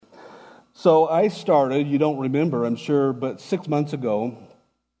So I started, you don't remember, I'm sure, but 6 months ago,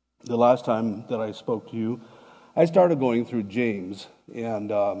 the last time that I spoke to you, I started going through James.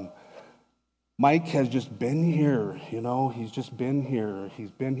 And Mike has just been here, he's just been here.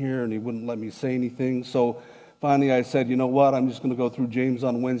 He's been here and he wouldn't let me say anything. So finally I said, you know what, I'm just going to go through James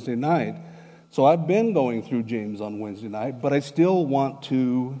on Wednesday night. So I've been going through James on Wednesday night, but I still want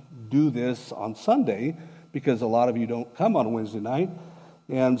to do this on Sunday because a lot of you don't come on Wednesday night.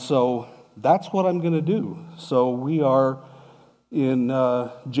 And so that's what I'm going to do. So we are in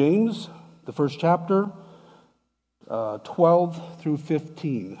James, the first chapter, 12 through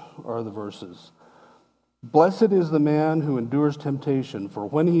 15 are the verses. Blessed is the man who endures temptation, for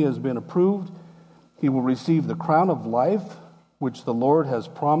when he has been approved, he will receive the crown of life, which the Lord has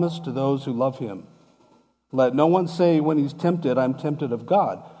promised to those who love him. Let no one say when he's tempted, I'm tempted of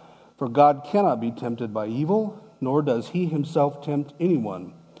God. For God cannot be tempted by evil, nor does he himself tempt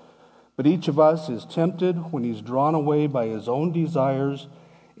anyone. But each of us is tempted when he's drawn away by his own desires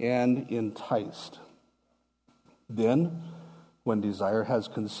and enticed. Then, when desire has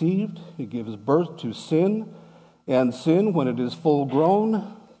conceived, it gives birth to sin, and sin, when it is full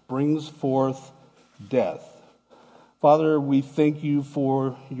grown, brings forth death. Father, we thank you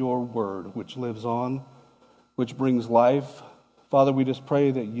for your word, which lives on, which brings life. Father, we just pray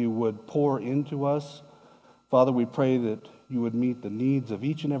that you would pour into us. Father, we pray that you would meet the needs of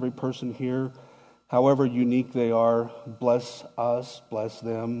each and every person here, however unique they are. Bless us, bless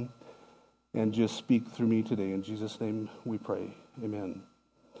them, and just speak through me today. In Jesus' name we pray. Amen.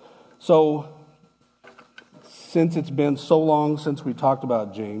 So, since it's been so long since we talked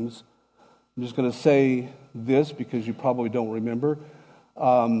about James, I'm just going to say this because you probably don't remember.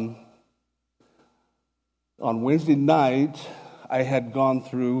 On Wednesday night, I had gone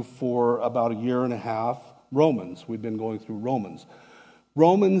through for about a year and a half Romans. We've been going through Romans.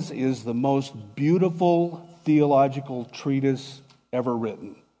 Romans is the most beautiful theological treatise ever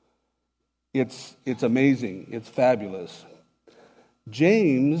written. It's amazing. It's fabulous.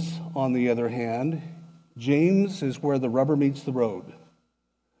 James, on the other hand, James is where the rubber meets the road.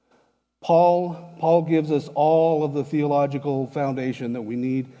 Paul gives us all of the theological foundation that we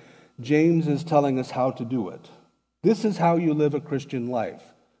need. James is telling us how to do it. This is how you live a Christian life.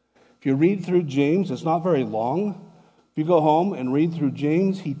 If you read through James, it's not very long. If you go home and read through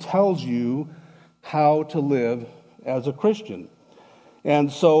James, he tells you how to live as a Christian.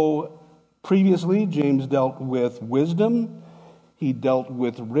 And so previously, James dealt with wisdom. He dealt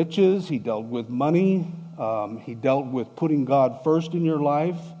with riches. He dealt with money. He dealt with putting God first in your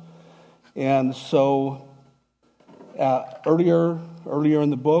life. And so earlier in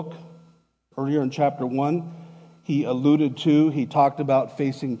the book, earlier in chapter 1, he talked about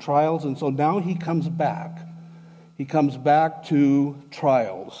facing trials. And so now he comes back. He comes back to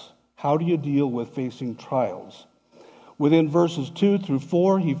trials. How do you deal with facing trials? Within verses 2 through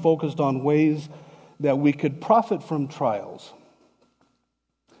 4, he focused on ways that we could profit from trials.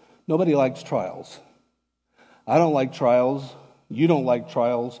 Nobody likes trials. I don't like trials. You don't like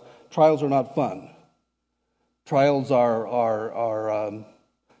trials. Trials are not fun. Trials are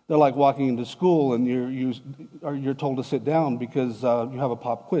they're like walking into school and you're told to sit down because you have a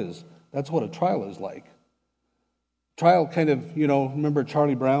pop quiz. That's what a trial is like. Trial kind of, remember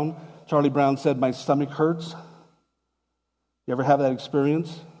Charlie Brown? Charlie Brown said, "My stomach hurts." You ever have that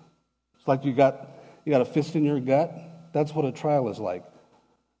experience? It's like you got a fist in your gut. That's what a trial is like.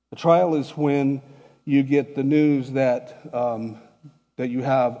 A trial is when you get the news that you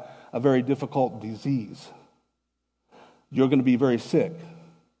have a very difficult disease. You're going to be very sick.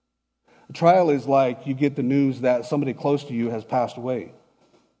 A trial is like you get the news that somebody close to you has passed away.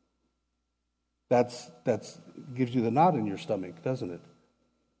 That's gives you the knot in your stomach, doesn't it?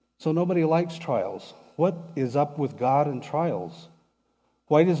 So nobody likes trials. What is up with God and trials?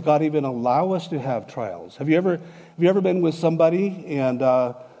 Why does God even allow us to have trials? Have you ever been with somebody and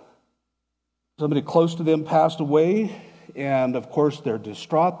somebody close to them passed away, and of course they're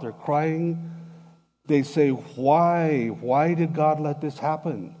distraught, they're crying. They say, why did God let this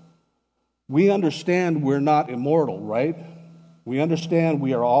happen? We understand we're not immortal, right? We understand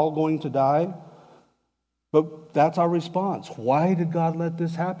we are all going to die. But that's our response. Why did God let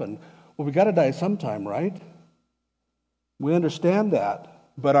this happen? Well, we got to die sometime, right? We understand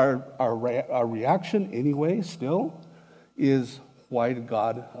that. But our reaction anyway still is, why did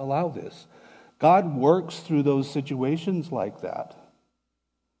God allow this? God works through those situations like that.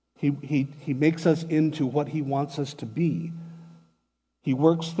 He makes us into what he wants us to be. He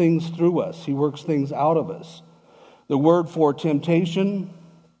works things through us. He works things out of us. The word for temptation,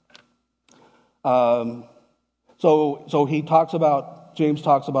 so he talks about James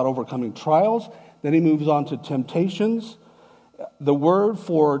talks about overcoming trials. Then he moves on to temptations. The word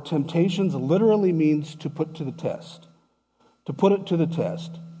for temptations literally means to put to the test. To put it to the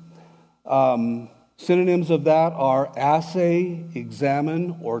test. Synonyms of that are assay,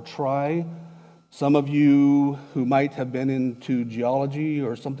 examine, or try. Some of you who might have been into geology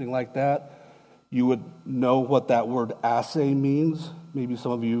or something like that, you would know what that word assay means. Maybe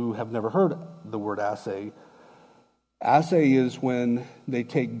some of you have never heard the word assay. Assay is when they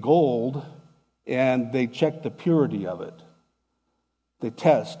take gold and they check the purity of it. They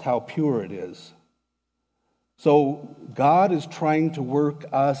test how pure it is. So God is trying to work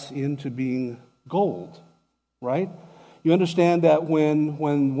us into being gold, right? You understand that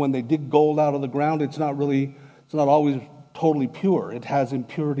when they dig gold out of the ground, it's not always totally pure. It has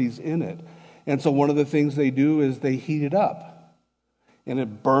impurities in it. And so one of the things they do is they heat it up, and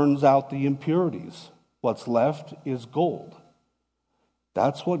it burns out the impurities. What's left is gold.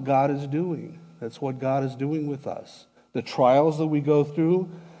 That's what God is doing. That's what God is doing with us. The trials that we go through,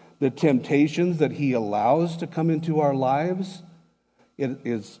 the temptations that He allows to come into our lives,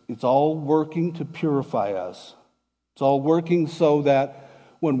 it's all working to purify us. It's all working so that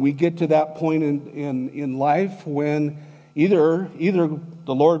when we get to that point in life when either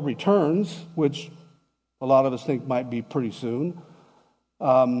the Lord returns, which a lot of us think might be pretty soon,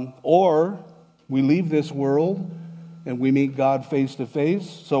 or we leave this world and we meet God face to face.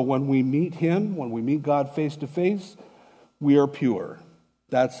 So when we meet Him, when we meet God face to face, we are pure.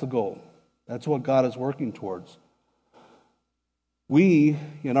 That's the goal. That's what God is working towards. We,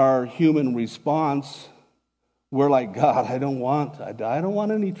 in our human response, we're like, God, I don't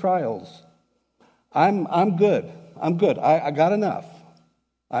want any trials. I'm good. I got enough.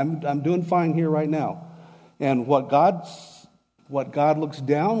 I'm doing fine here right now. And what God looks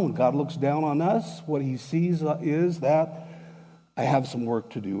down, when God looks down on us, what He sees is that I have some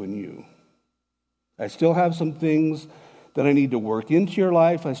work to do in you. I still have some things that I need to work into your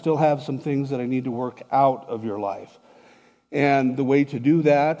life. I still have some things that I need to work out of your life. And the way to do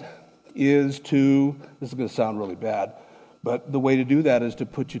that is this is going to sound really bad, but the way to do that is to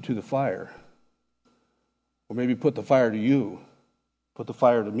put you to the fire. Or maybe put the fire to you. Put the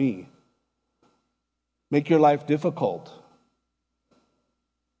fire to me. Make your life difficult.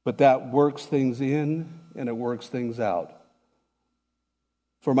 But that works things in and it works things out.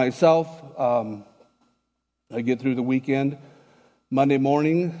 For myself, I get through the weekend. Monday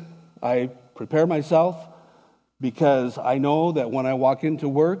morning, I prepare myself because I know that when I walk into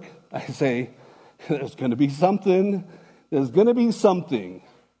work, I say, there's going to be something. There's going to be something.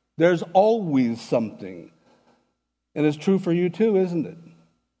 There's always something. And it's true for you too, isn't it?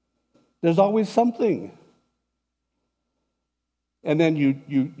 There's always something. And then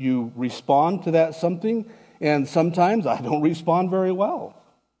you respond to that something, and sometimes I don't respond very well.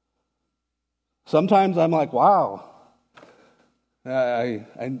 Sometimes I'm like, wow, I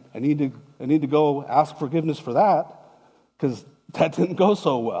need to go ask forgiveness for that because that didn't go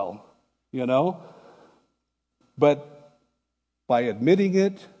so well, you know? But by admitting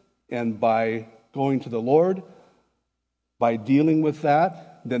it and by going to the Lord, by dealing with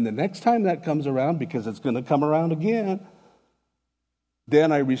that, then the next time that comes around, because it's going to come around again,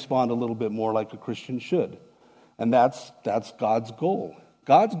 then I respond a little bit more like a Christian should. And that's God's goal.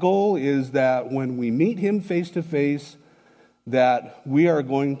 God's goal is that when we meet Him face to face, that we are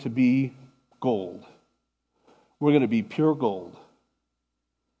going to be gold. We're going to be pure gold.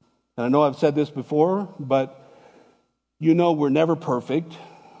 And I know I've said this before, but you know we're never perfect.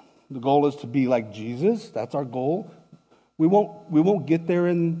 The goal is to be like Jesus. That's our goal. We won't get there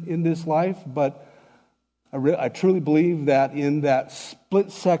in this life, but I truly believe that in that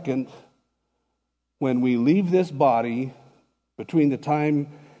split second when we leave this body, between the time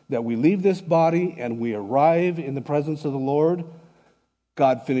that we leave this body and we arrive in the presence of the Lord,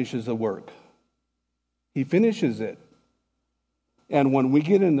 God finishes the work. He finishes it. And when we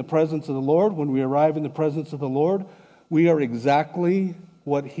get in the presence of the Lord, when we arrive in the presence of the Lord, we are exactly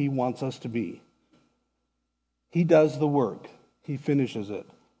what He wants us to be. He does the work. He finishes it.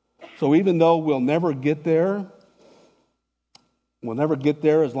 So even though we'll never get there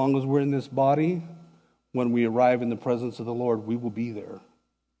as long as we're in this body, when we arrive in the presence of the Lord, we will be there.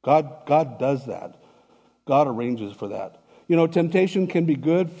 God does that. God arranges for that. You know, temptation can be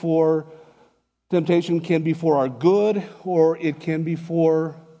for our good, or it can be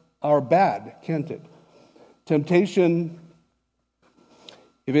for our bad, can't it? Temptation,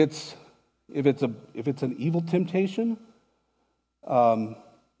 if it's an evil temptation,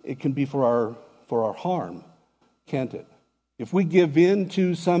 it can be for our harm, can't it? If we give in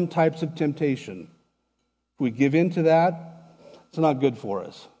to some types of temptation, if we give in to that, It's not good for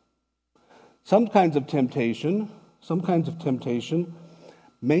us. Some kinds of temptation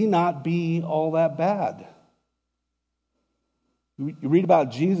may not be all that bad. You read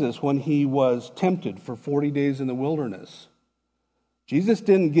about Jesus when he was tempted for 40 days in the wilderness. Jesus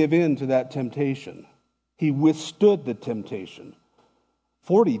didn't give in to that temptation. He withstood the temptation.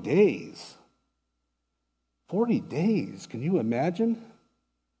 40 days. 40 days. Can you imagine?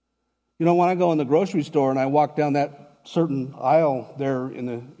 You know, when I go in the grocery store and I walk down that certain aisle there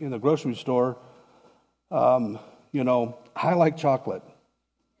in the grocery store, you know, I like chocolate.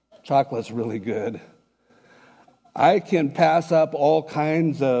 Chocolate's really good. I can pass up all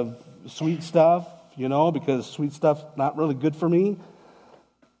kinds of sweet stuff, you know, because sweet stuff's not really good for me.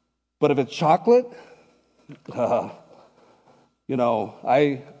 But if it's chocolate, you know,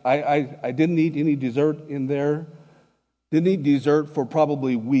 I didn't eat any dessert in there. Didn't eat dessert for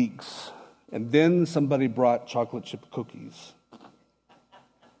probably weeks. And then somebody brought chocolate chip cookies.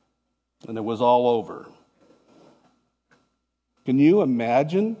 And it was all over. Can you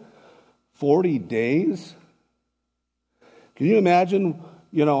imagine 40 days? Can you imagine,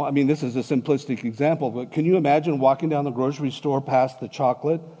 you know, I mean, this is a simplistic example, but can you imagine walking down the grocery store past the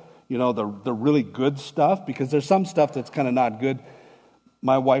chocolate, you know, the really good stuff? Because there's some stuff that's kind of not good.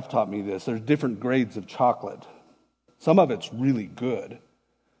 My wife taught me this. There's different grades of chocolate. Some of it's really good.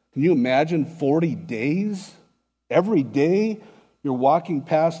 Can you imagine 40 days? Every day you're walking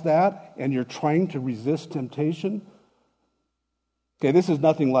past that and you're trying to resist temptation? Okay, this is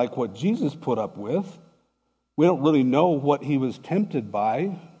nothing like what Jesus put up with. We don't really know what he was tempted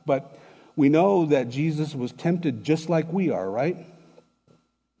by, but we know that Jesus was tempted just like we are, right?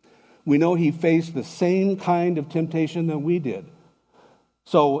 We know he faced the same kind of temptation that we did.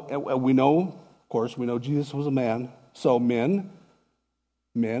 So we know, of course, we know Jesus was a man. So men,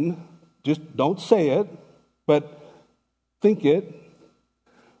 just don't say it, but think it.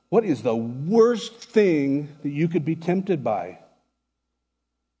 What is the worst thing that you could be tempted by?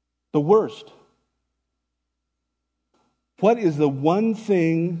 The worst. What is the one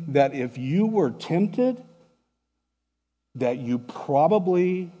thing that if you were tempted, that you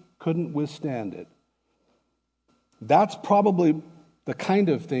probably couldn't withstand it? That's probably the kind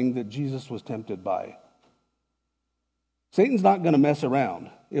of thing that Jesus was tempted by. Satan's not going to mess around.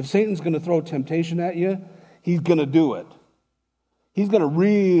 If Satan's going to throw temptation at you, he's going to do it. He's going to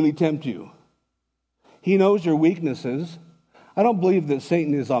really tempt you. He knows your weaknesses. I don't believe that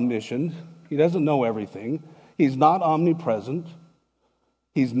Satan is omniscient. He doesn't know everything. He's not omnipresent.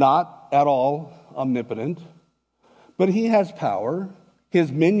 He's not at all omnipotent. But he has power.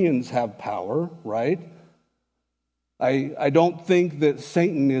 His minions have power, right? I don't think that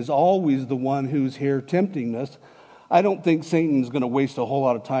Satan is always the one who's here tempting us. I don't think Satan's going to waste a whole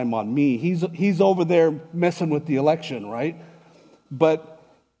lot of time on me. He's over there messing with the election, right? But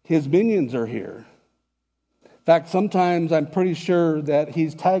his minions are here. In fact, sometimes I'm pretty sure that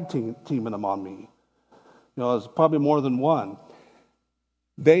he's tag teaming them on me. You know, there's probably more than one.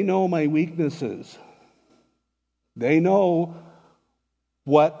 They know my weaknesses. They know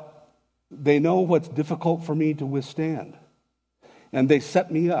what's difficult for me to withstand. And they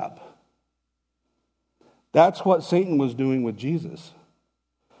set me up. That's what Satan was doing with Jesus.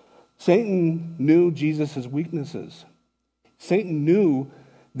 Satan knew Jesus' weaknesses. Satan knew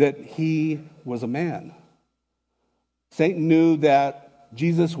that he was a man. Satan knew that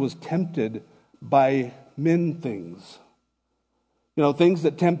Jesus was tempted by men things. You know, things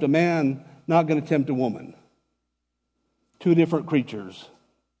that tempt a man, not going to tempt a woman. Two different creatures.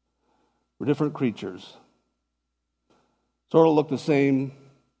 We're different creatures. Sort of look the same.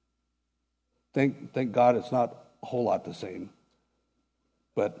 Thank God it's not a whole lot the same,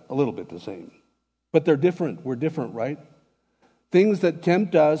 but a little bit the same. But they're different. We're different, right? Things that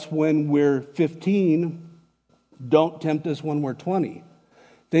tempt us when we're 15 don't tempt us when we're 20.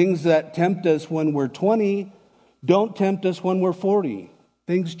 Things that tempt us when we're 20 don't tempt us when we're 40.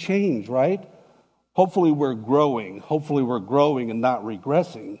 Things change, right? Hopefully we're growing. Hopefully we're growing and not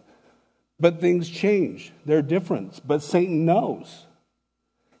regressing. But things change. They're different. But Satan knows.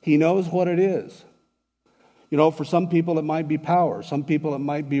 He knows what it is. You know, for some people it might be power. Some people it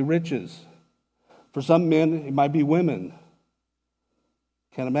might be riches. For some men it might be women.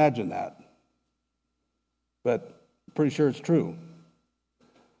 Can't imagine that. But I'm pretty sure it's true.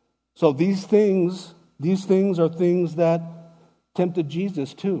 So these things are things that tempted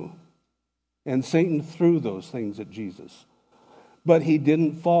Jesus too. And Satan threw those things at Jesus. But he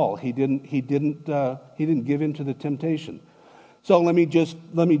didn't fall. He didn't give in to the temptation. So let me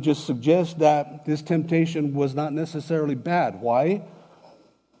just suggest that this temptation was not necessarily bad. Why?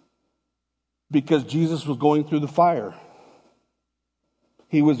 Because Jesus was going through the fire.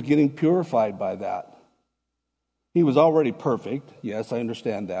 He was getting purified by that. He was already perfect. Yes, I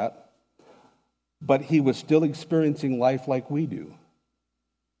understand that. But he was still experiencing life like we do.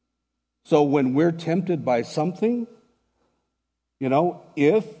 So when we're tempted by something,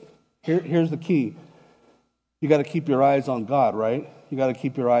 here's the key. You got to keep your eyes on God, right? You got to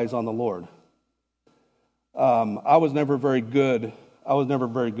keep your eyes on the Lord. I was never very good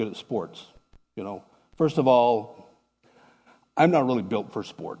at sports. First of all, I'm not really built for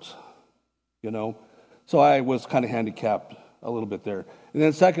sports. So I was kind of handicapped a little bit there. And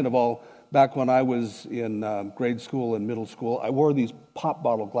then second of all, back when I was in grade school and middle school, I wore these pop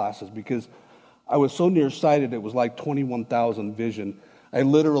bottle glasses because I was so nearsighted it was like 21,000 vision. I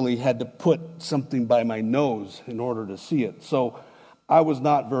literally had to put something by my nose in order to see it. So I was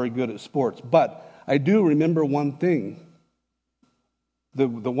not very good at sports. But I do remember one thing. The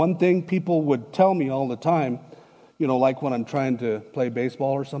one thing people would tell me all the time, like when I'm trying to play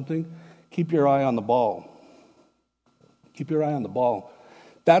baseball or something, keep your eye on the ball. Keep your eye on the ball.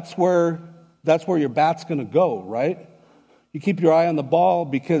 That's where your bat's going to go, right? You keep your eye on the ball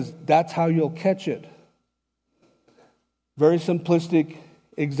because that's how you'll catch it. Very simplistic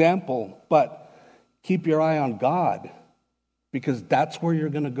example, but keep your eye on God because that's where you're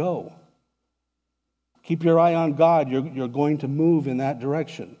going to go. Keep your eye on God. You're going to move in that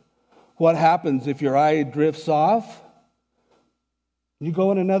direction. What happens if your eye drifts off? You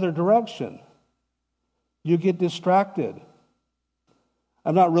go in another direction. You get distracted.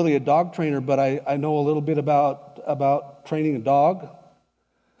 I'm not really a dog trainer, but I know a little bit about training a dog.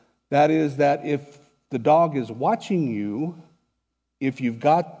 That is that if the dog is watching you, if you've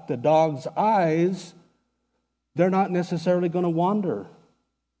got the dog's eyes, they're not necessarily going to wander.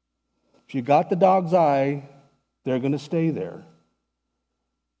 If you got the dog's eye, they're going to stay there.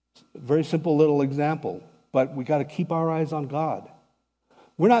 Very simple little example, but we got to keep our eyes on God.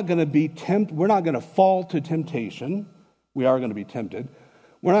 We're not going to fall to temptation. We are going to be tempted.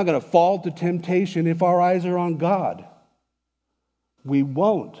 We're not going to fall to temptation if our eyes are on God. We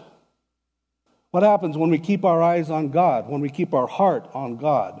won't. What happens when we keep our eyes on God, when we keep our heart on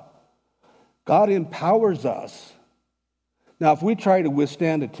God? God empowers us. Now, if we try to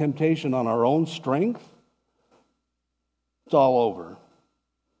withstand a temptation on our own strength, it's all over.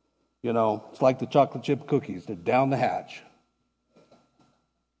 It's like the chocolate chip cookies. They're down the hatch.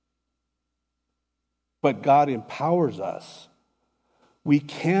 But God empowers us. We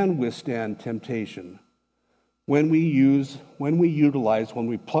can withstand temptation when we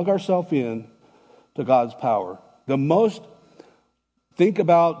plug ourselves in to God's power. Think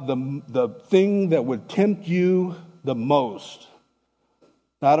about the thing that would tempt you the most.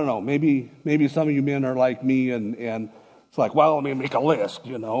 I don't know, maybe some of you men are like me and it's like, well, let me make a list,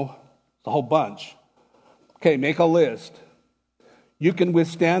 It's a whole bunch. Okay, make a list. You can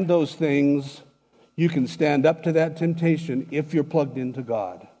withstand those things. You can stand up to that temptation if you're plugged into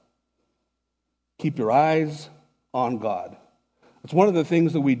God. Keep your eyes on God. It's one of the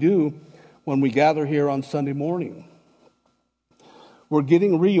things that we do when we gather here on Sunday morning. We're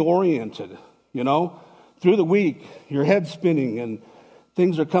getting reoriented, Through the week, your head's spinning and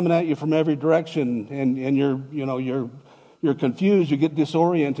things are coming at you from every direction and you're confused, you get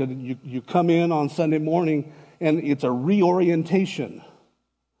disoriented, and you come in on Sunday morning and it's a reorientation.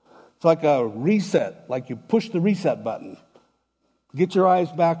 It's like a reset, like you push the reset button. Get your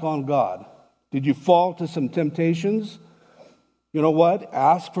eyes back on God. Did you fall to some temptations? You know what?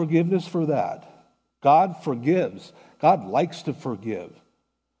 Ask forgiveness for that. God forgives. God likes to forgive.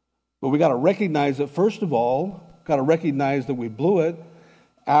 But we got to recognize it, first of all, got to recognize that we blew it.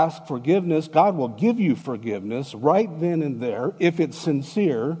 Ask forgiveness. God will give you forgiveness right then and there if it's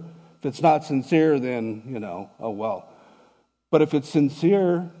sincere. If it's not sincere, then, oh well. But if it's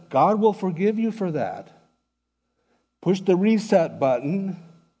sincere, God will forgive you for that. Push the reset button.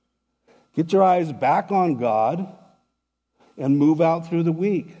 Get your eyes back on God and move out through the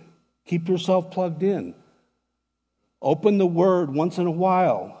week. Keep yourself plugged in. Open the Word once in a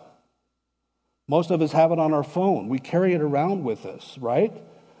while. Most of us have it on our phone. We carry it around with us, right?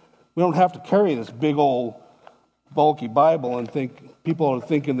 We don't have to carry this big old bulky Bible and think people are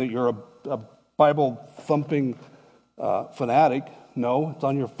thinking that you're a Bible-thumping fanatic. No, it's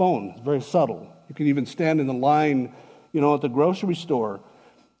on your phone. It's very subtle. You can even stand in the line, at the grocery store.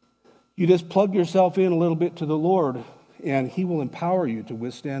 You just plug yourself in a little bit to the Lord, and He will empower you to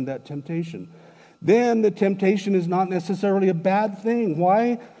withstand that temptation. Then the temptation is not necessarily a bad thing.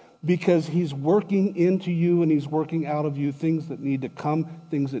 Why? Because He's working into you and He's working out of you things that need to come,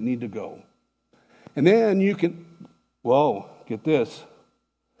 things that need to go. And then you can, get this.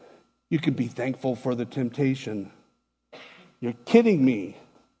 You can be thankful for the temptation. You're kidding me.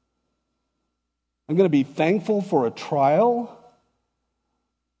 I'm going to be thankful for a trial.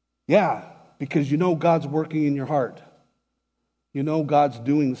 Yeah, because you know God's working in your heart. You know God's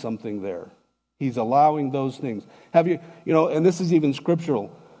doing something there. He's allowing those things. Have you, and this is even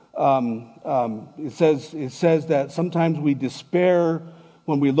scriptural. It says that sometimes we despair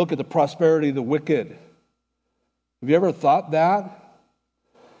when we look at the prosperity of the wicked. Have you ever thought that?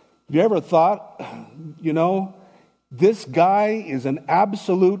 Have you ever thought, this guy is an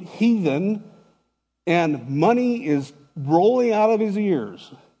absolute heathen and money is rolling out of his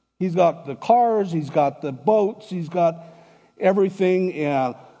ears. He's got the cars, he's got the boats, he's got everything,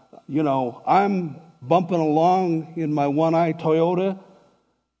 and, I'm bumping along in my one-eye Toyota.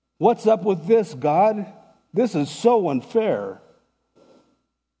 What's up with this, God? This is so unfair.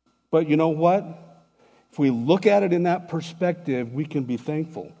 But you know what? If we look at it in that perspective, we can be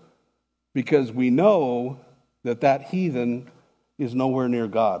thankful because we know that heathen is nowhere near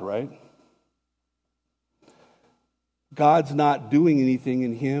God, right? God's not doing anything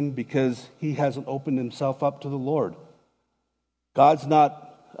in him because he hasn't opened himself up to the Lord. God's not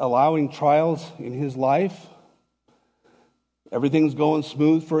allowing trials in his life. Everything's going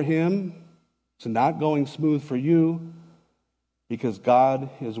smooth for him. It's not going smooth for you because God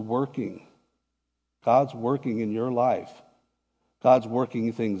is working. God's working in your life. God's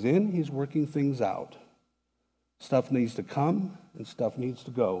working things in, he's working things out. Stuff needs to come and stuff needs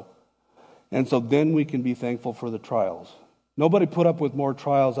to go. And so then we can be thankful for the trials. Nobody put up with more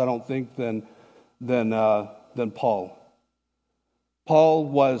trials, I don't think, than Paul. Paul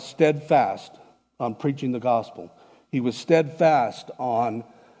was steadfast on preaching the gospel. He was steadfast on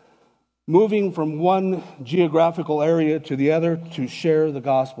moving from one geographical area to the other to share the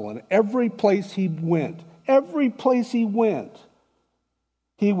gospel. And every place he went,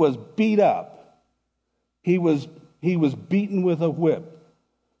 he was beat up. He was beaten with a whip.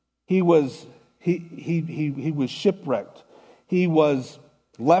 He was shipwrecked. He was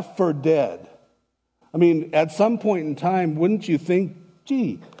left for dead. I mean, at some point in time, wouldn't you think,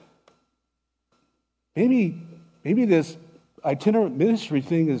 gee, maybe this itinerant ministry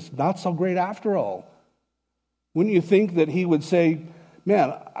thing is not so great after all? Wouldn't you think that he would say,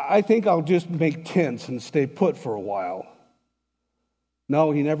 man, I think I'll just make tents and stay put for a while?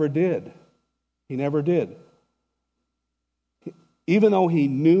 No, he never did. He never did. Even though he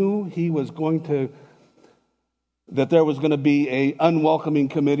knew that there was going to be an unwelcoming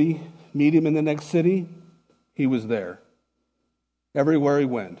committee meet him in the next city, he was there. Everywhere he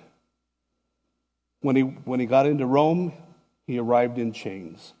went. When he got into Rome, he arrived in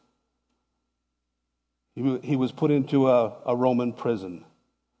chains. He was put into a Roman prison.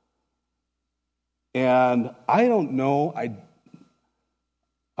 And I don't know,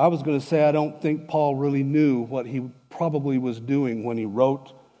 I was going to say I don't think Paul really knew what he probably was doing when he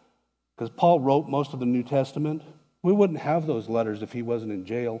wrote, because Paul wrote most of the New Testament. We wouldn't have those letters if he wasn't in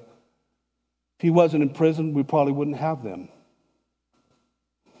jail. If he wasn't in prison, we probably wouldn't have them.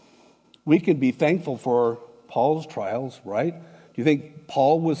 We can be thankful for Paul's trials, right? Do you think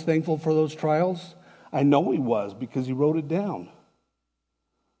Paul was thankful for those trials? I know he was because he wrote it down.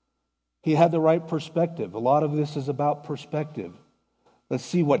 He had the right perspective. A lot of this is about perspective. Let's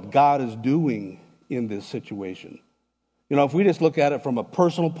see what God is doing in this situation. If we just look at it from a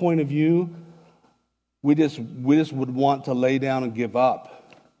personal point of view, we just would want to lay down and give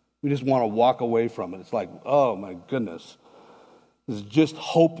up. We just want to walk away from it. It's like, oh my goodness, this is just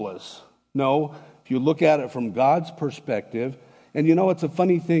hopeless. No, if you look at it from God's perspective, and it's a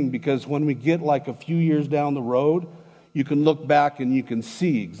funny thing because when we get like a few years down the road, you can look back and you can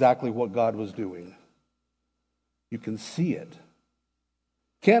see exactly what God was doing. You can see it.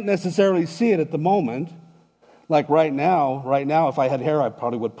 Can't necessarily see it at the moment. Like right now, if I had hair, I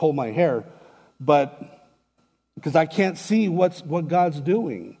probably would pull my hair. But because I can't see what God's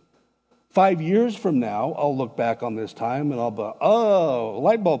doing. 5 years from now, I'll look back on this time and I'll be, oh, a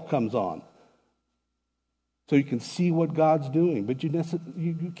light bulb comes on. So you can see what God's doing, but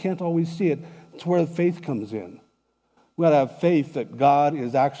you can't always see it. It's where faith comes in. We got to have faith that God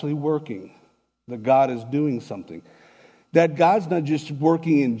is actually working, that God is doing something. That God's not just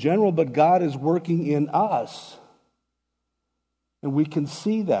working in general, but God is working in us. And we can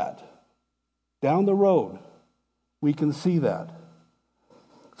see that. Down the road, we can see that.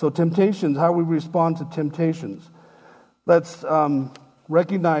 So temptations, how we respond to temptations. Let's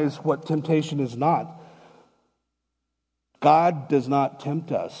recognize what temptation is not. God does not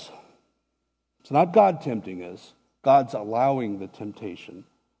tempt us. It's not God tempting us. God's allowing the temptation.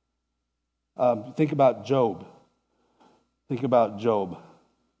 Think about Job.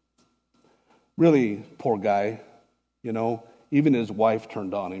 Really, poor guy, even his wife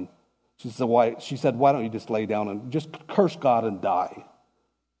turned on him. She said, why don't you just lay down and just curse God and die?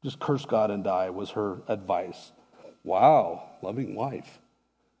 Just curse God and die was her advice. Wow, loving wife.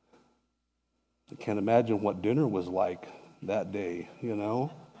 I can't imagine what dinner was like that day,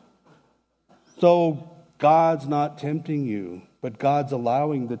 So God's not tempting you, but God's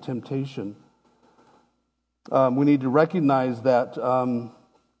allowing the temptation. We need to recognize that, Adam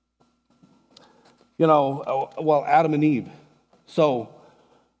and Eve. So,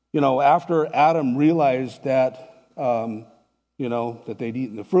 after Adam realized that, that they'd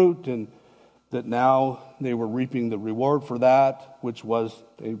eaten the fruit and that now they were reaping the reward for that, which was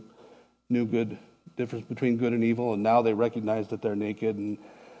they knew good difference between good and evil, and now they recognize that they're naked, and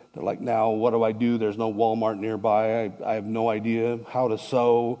they're like, now what do I do? There's no Walmart nearby. I have no idea how to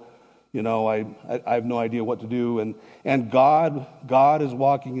sew. I have no idea what to do. And God is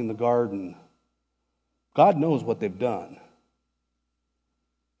walking in the garden. God knows what they've done.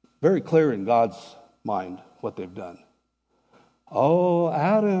 Very clear in God's mind what they've done. Oh,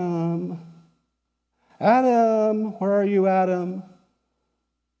 Adam, where are you, Adam?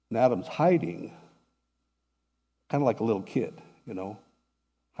 And Adam's hiding, kind of like a little kid,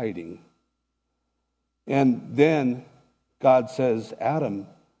 hiding. And then God says, Adam,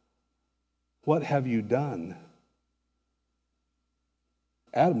 what have you done?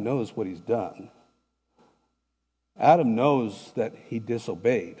 Adam knows what he's done. Adam knows that he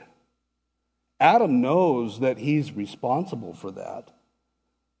disobeyed. Adam knows that he's responsible for that.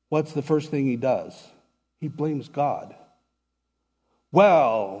 What's the first thing he does? He blames God.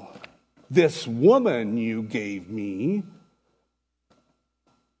 Well, this woman you gave me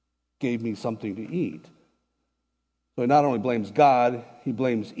something to eat. So he not only blames God, he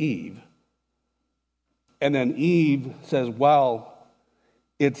blames Eve. And then Eve says, well,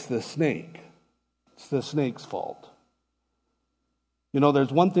 it's the snake. It's the snake's fault.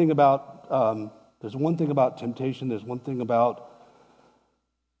 There's one thing about temptation. There's one thing about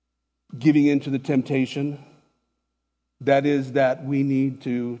giving into the temptation. That is that we need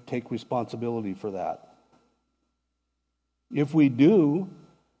to take responsibility for that. If we do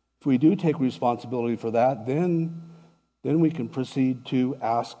take responsibility for that, then we can proceed to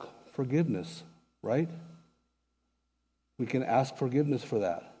ask forgiveness, right? We can ask forgiveness for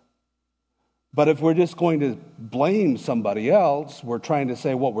that. But if we're just going to blame somebody else, we're trying to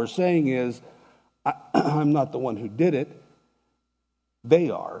say what we're saying is, I'm not the one who did it. They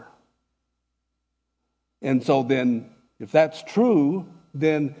are. And so then, if that's true,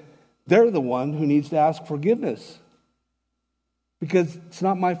 then they're the one who needs to ask forgiveness. Because it's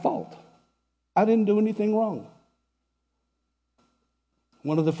not my fault. I didn't do anything wrong.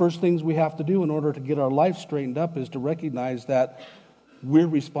 One of the first things we have to do in order to get our life straightened up is to recognize that we're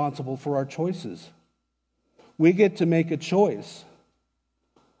responsible for our choices. We get to make a choice.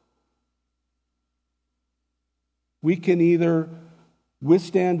 We can either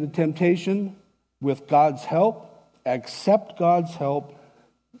withstand the temptation with God's help, accept God's help,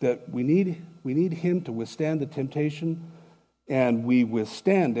 that we need Him to withstand the temptation, and we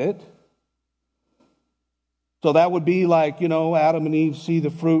withstand it. So that would be like, Adam and Eve see the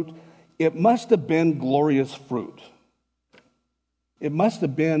fruit. It must have been glorious fruit. It must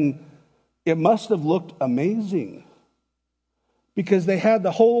have looked amazing because they had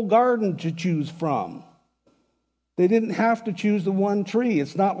the whole garden to choose from. They didn't have to choose the one tree.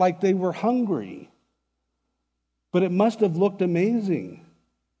 It's not like they were hungry. But it must have looked amazing.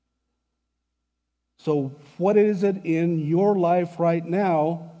 So what is it in your life right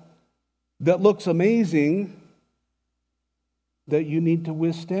now that looks amazing that you need to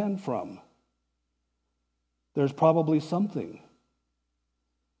withstand from? There's probably something.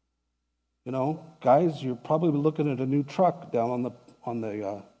 Guys, you're probably looking at a new truck down on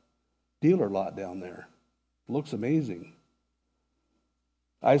the dealer lot down there. Looks amazing.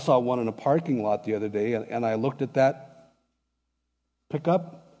 I saw one in a parking lot the other day, and I looked at that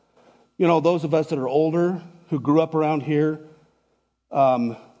pickup. Those of us that are older, who grew up around here,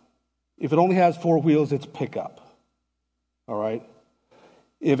 if it only has 4 wheels, it's a pickup. All right?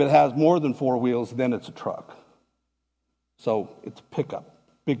 If it has more than 4 wheels, then it's a truck. So it's a pickup,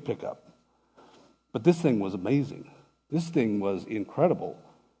 big pickup. But this thing was amazing. This thing was incredible.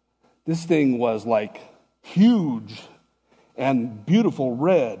 This thing was like huge and beautiful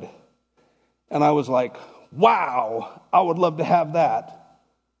red. And I was like, wow, I would love to have that.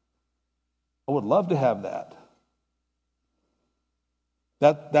 I would love to have that.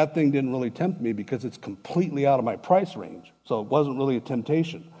 That thing didn't really tempt me because it's completely out of my price range. So it wasn't really a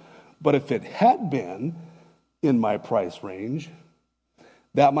temptation. But if it had been in my price range,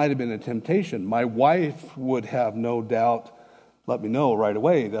 that might have been a temptation. My wife would have no doubt let me know right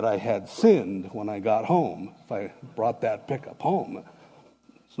away that I had sinned when I got home, if I brought that pickup home.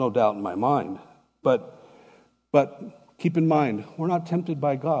 There's no doubt in my mind. But keep in mind, we're not tempted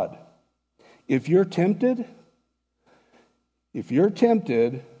by God. If you're tempted, it's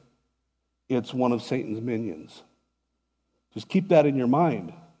one of Satan's minions. Just keep that in your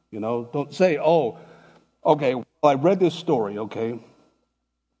mind. Don't say, oh, okay, well, I read this story, okay.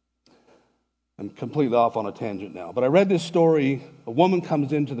 I'm completely off on a tangent now. But I read this story. A woman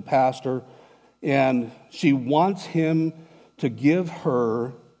comes into the pastor, and she wants him to give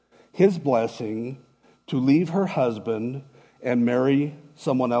her his blessing to leave her husband and marry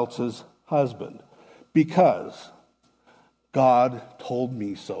someone else's husband. Because God told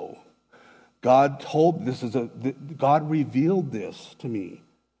me so. God revealed this to me.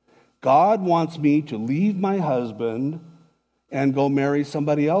 God wants me to leave my husband and go marry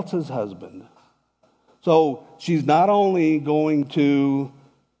somebody else's husband. So she's not only going to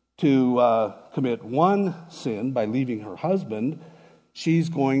commit one sin by leaving her husband, she's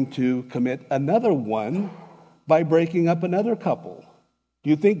going to commit another one by breaking up another couple. Do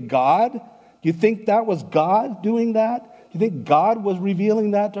you think that was God doing that? Do you think God was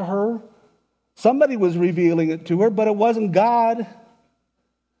revealing that to her? Somebody was revealing it to her, but it wasn't God.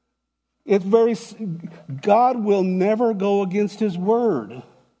 God will never go against his word.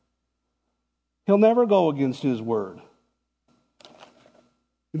 He'll never go against his word.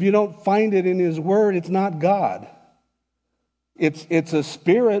 If you don't find it in his word, it's not God. It's a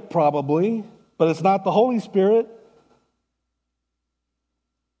spirit probably, but it's not the Holy Spirit.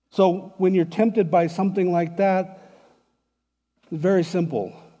 So when you're tempted by something like that, it's very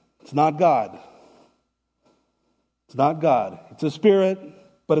simple. It's not God. It's not God. It's a spirit,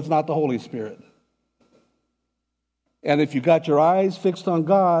 but it's not the Holy Spirit. And if you got your eyes fixed on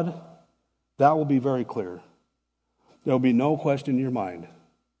God, that will be very clear. There will be no question in your mind.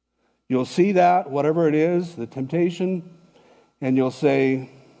 You'll see that, whatever it is, the temptation, and you'll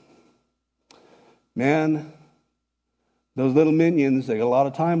say, man, those little minions, they got a lot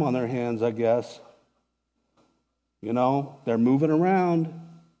of time on their hands, I guess. They're moving around.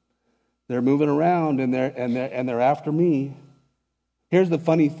 They're moving around, and they're after me. Here's the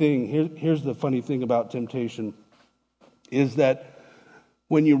funny thing. Here's the funny thing about temptation, is that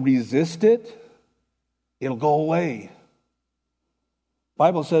when you resist it, it'll go away. The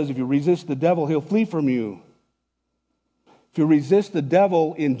Bible says if you resist the devil, he'll flee from you. If you resist the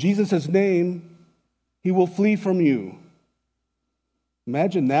devil in Jesus' name, he will flee from you.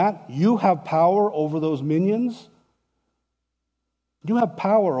 Imagine that. You have power over those minions. You have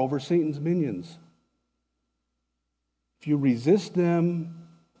power over Satan's minions. If you resist them,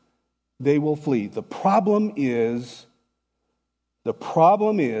 they will flee. The problem is that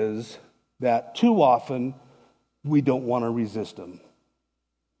too often we don't want to resist them.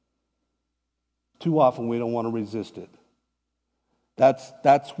 Too often we don't want to resist it.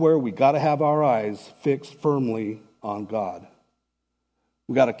 That's where we got to have our eyes fixed firmly on God.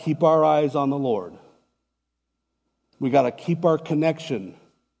 We got to keep our eyes on the Lord. We got to keep our connection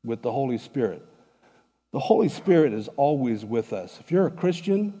with the Holy Spirit. The Holy Spirit is always with us. If you're a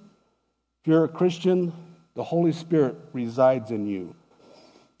Christian, the Holy Spirit resides in you.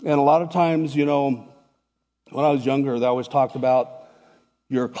 And a lot of times, when I was younger, they always talked about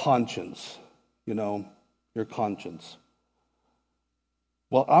your conscience, your conscience.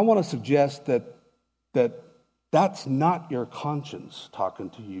 Well, I want to suggest that that's not your conscience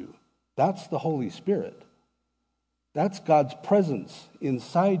talking to you. That's the Holy Spirit. That's God's presence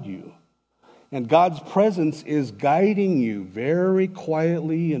inside you. And God's presence is guiding you very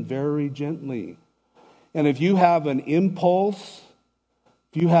quietly and very gently. And if you have an impulse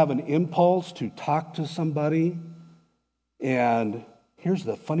to talk to somebody, and here's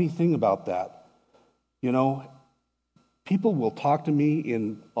the funny thing about that, people will talk to me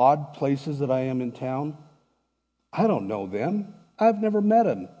in odd places that I am in town. I don't know them. I've never met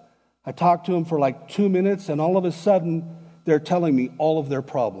them. I talk to them for like 2 minutes, and all of a sudden, they're telling me all of their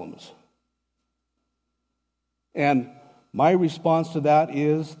problems. And my response to that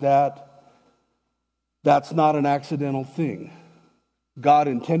is that that's not an accidental thing. God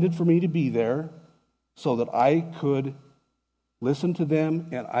intended for me to be there so that I could listen to them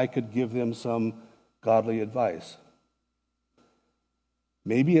and I could give them some godly advice.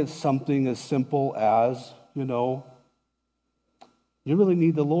 Maybe it's something as simple as, you really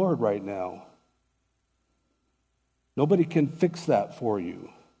need the Lord right now. Nobody can fix that for you.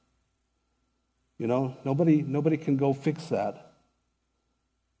 Nobody can go fix that.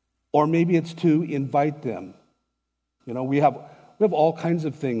 Or maybe it's to invite them. We have all kinds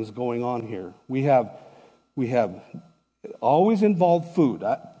of things going on here. We have It always involved food.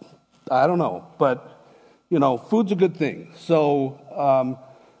 I don't know, but, food's a good thing. So,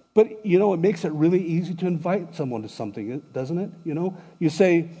 but, it makes it really easy to invite someone to something, doesn't it? You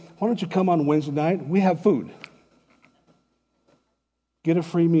say, why don't you come on Wednesday night? We have food. Get a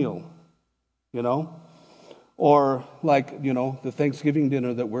free meal, Or like, the Thanksgiving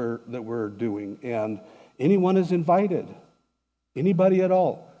dinner that we're doing, and anyone is invited. Anybody at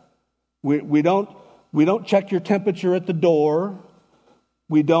all. We don't check your temperature at the door.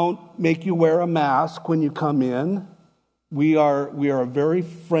 We don't make you wear a mask when you come in. We are a very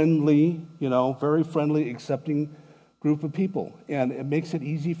friendly, accepting group of people. And it makes it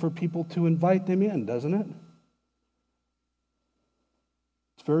easy for people to invite them in, doesn't it?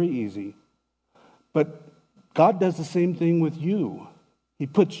 It's very easy. But God does the same thing with you. He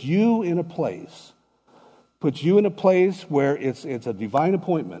puts you in a place. Puts you in a place where it's a divine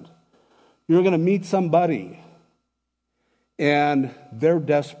appointment. You're going to meet somebody, and they're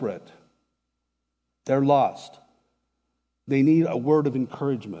desperate. They're lost. They need a word of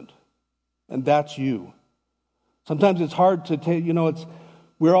encouragement, and that's you. Sometimes it's hard to take,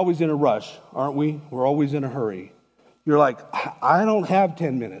 we're always in a rush, aren't we? We're always in a hurry. You're like, I don't have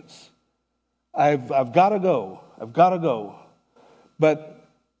 10 minutes. I've got to go. I've got to go. But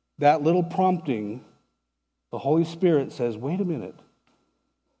that little prompting, the Holy Spirit says, wait a minute.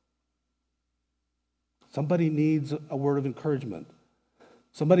 Somebody needs a word of encouragement.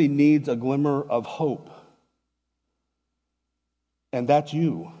 Somebody needs a glimmer of hope. And that's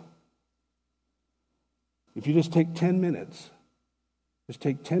you. If you just take 10 minutes,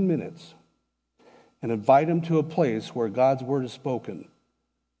 and invite them to a place where God's word is spoken,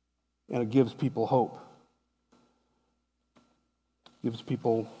 and it gives people hope. Gives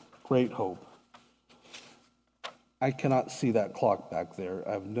people great hope. I cannot see that clock back there.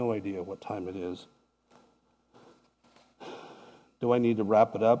 I have no idea what time it is. Do I need to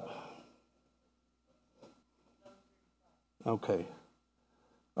wrap it up? Okay.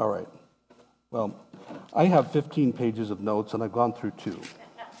 All right. Well, I have 15 pages of notes, and I've gone through 2.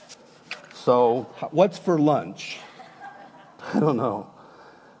 So, what's for lunch? I don't know.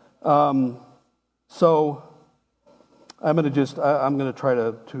 So, I'm going to try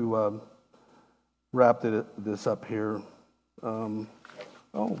to wrap this up here.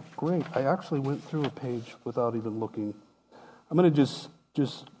 Oh, great! I actually went through a page without even looking. I'm going to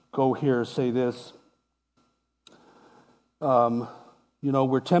just go here, say this.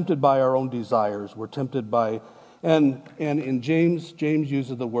 We're tempted by our own desires. We're tempted by, and in James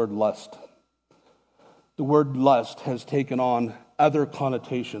uses the word lust. The word lust has taken on other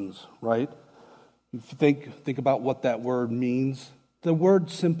connotations, right? If you think about what that word means, the word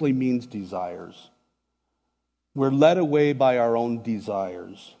simply means desires. We're led away by our own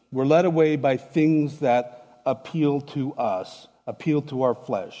desires. We're led away by things that appeal to us, appeal to our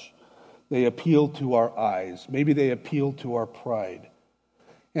flesh. They appeal to our eyes. Maybe they appeal to our pride.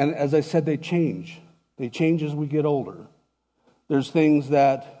 And as I said, they change. They change as we get older. There's things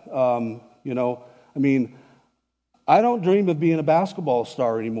that, I don't dream of being a basketball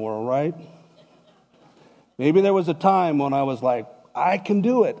star anymore, right? Maybe there was a time when I was like, I can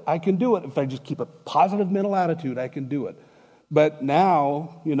do it. If I just keep a positive mental attitude, I can do it. But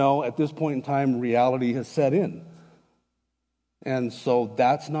now, at this point in time, reality has set in. And so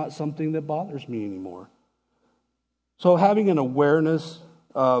that's not something that bothers me anymore. So having an awareness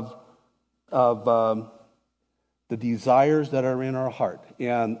of the desires that are in our heart.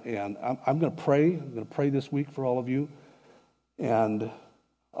 And I'm going to pray. I'm going to pray this week for all of you. And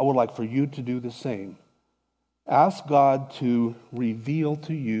I would like for you to do the same. Ask God to reveal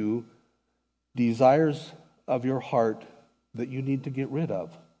to you desires of your heart that you need to get rid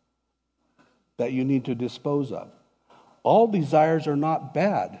of, that you need to dispose of. All desires are not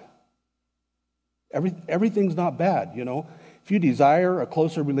bad. Everything's not bad, If you desire a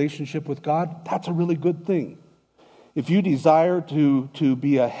closer relationship with God, that's a really good thing. If you desire to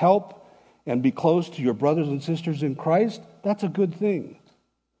be a help and be close to your brothers and sisters in Christ, that's a good thing.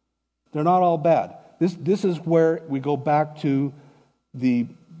 They're not all bad. This is where we go back to the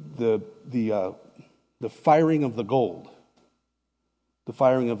firing of the gold. The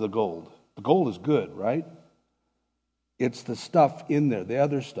firing of the gold. The gold is good, right? It's the stuff in there, the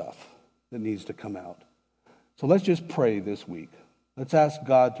other stuff that needs to come out. So let's just pray this week. Let's ask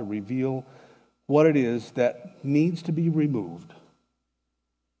God to reveal what it is that needs to be removed.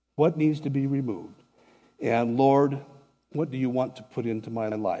 What needs to be removed? And Lord, what do you want to put into my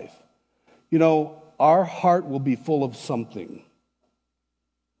life? Our heart will be full of something.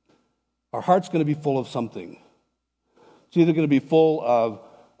 Our heart's going to be full of something. It's either going to be full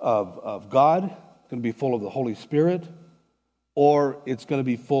of God, it's going to be full of the Holy Spirit, or it's going to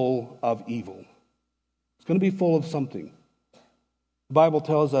be full of evil. It's going to be full of something. The Bible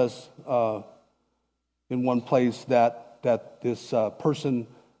tells us in one place that this person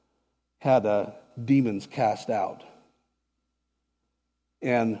had demons cast out.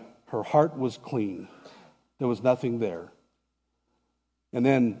 And her heart was clean. There was nothing there. And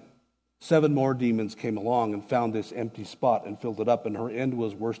then 7 more demons came along and found this empty spot and filled it up, and her end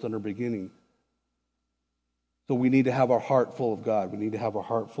was worse than her beginning. So we need to have our heart full of God. We need to have our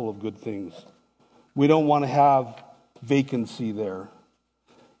heart full of good things. We don't want to have vacancy there.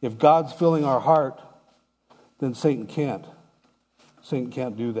 If God's filling our heart, then Satan can't. Satan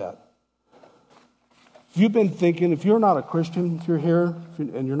can't do that. If you've been thinking, if you're not a Christian, if you're here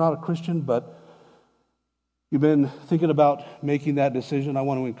and you're not a Christian, but you've been thinking about making that decision, I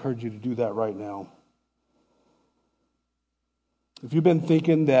want to encourage you to do that right now. If you've been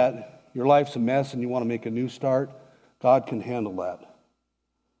thinking that your life's a mess and you want to make a new start, God can handle that.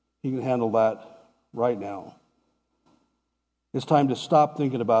 He can handle that right now. It's time to stop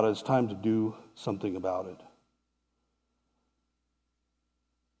thinking about it. It's time to do something about it.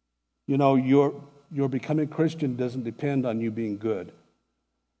 You know, your becoming Christian doesn't depend on you being good.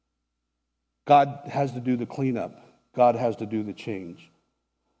 God has to do the cleanup. God has to do the change.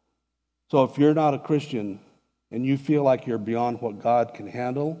 So if you're not a Christian and you feel like you're beyond what God can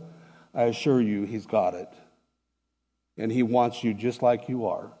handle, I assure you He's got it. And He wants you just like you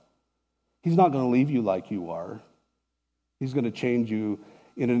are. He's not going to leave you like you are. He's going to change you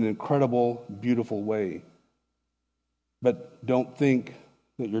in an incredible, beautiful way. But don't think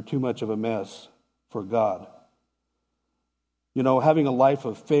that you're too much of a mess for God. You know, having a life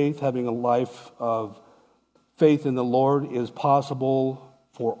of faith, having a life of faith in the Lord is possible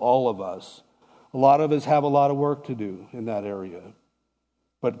for all of us. A lot of us have a lot of work to do in that area.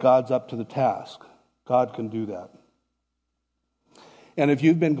 But God's up to the task. God can do that. And if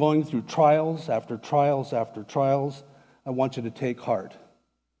you've been going through trials after trials after trials, I want you to take heart.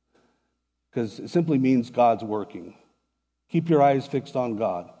 Because it simply means God's working. Keep your eyes fixed on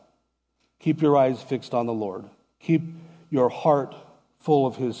God. Keep your eyes fixed on the Lord. Keep your heart full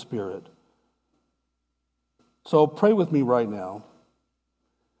of His Spirit. So pray with me right now.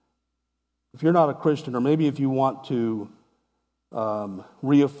 If you're not a Christian, or maybe if you want to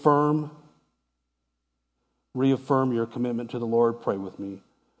reaffirm your commitment to the Lord, pray with me.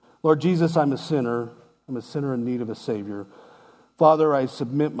 Lord Jesus, I'm a sinner. I'm a sinner in need of a Savior. Father, I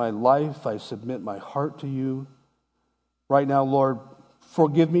submit my life. I submit my heart to you. Right now, Lord,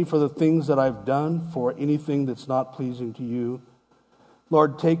 forgive me for the things that I've done, for anything that's not pleasing to you.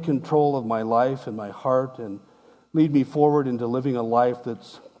 Lord, take control of my life and my heart and lead me forward into living a life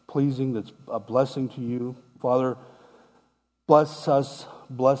that's pleasing, that's a blessing to you. Father, bless us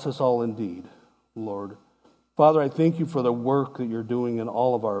all indeed, Lord. Father, I thank you for the work that you're doing in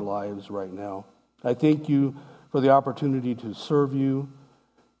all of our lives right now. I thank you for the opportunity to serve you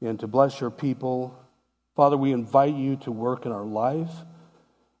and to bless your people. Father, we invite you to work in our life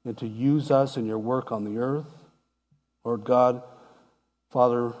and to use us in your work on the earth. Lord God,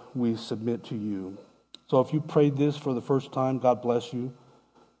 Father, we submit to you. So if you prayed this for the first time, God bless you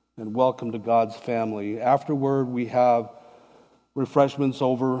and welcome to God's family. Afterward, we have refreshments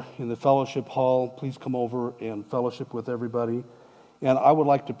over in the fellowship hall. Please come over and fellowship with everybody. And I would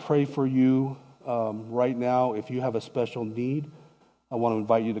like to pray for you right now. If you have a special need, I want to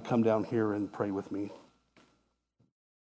invite you to come down here and pray with me.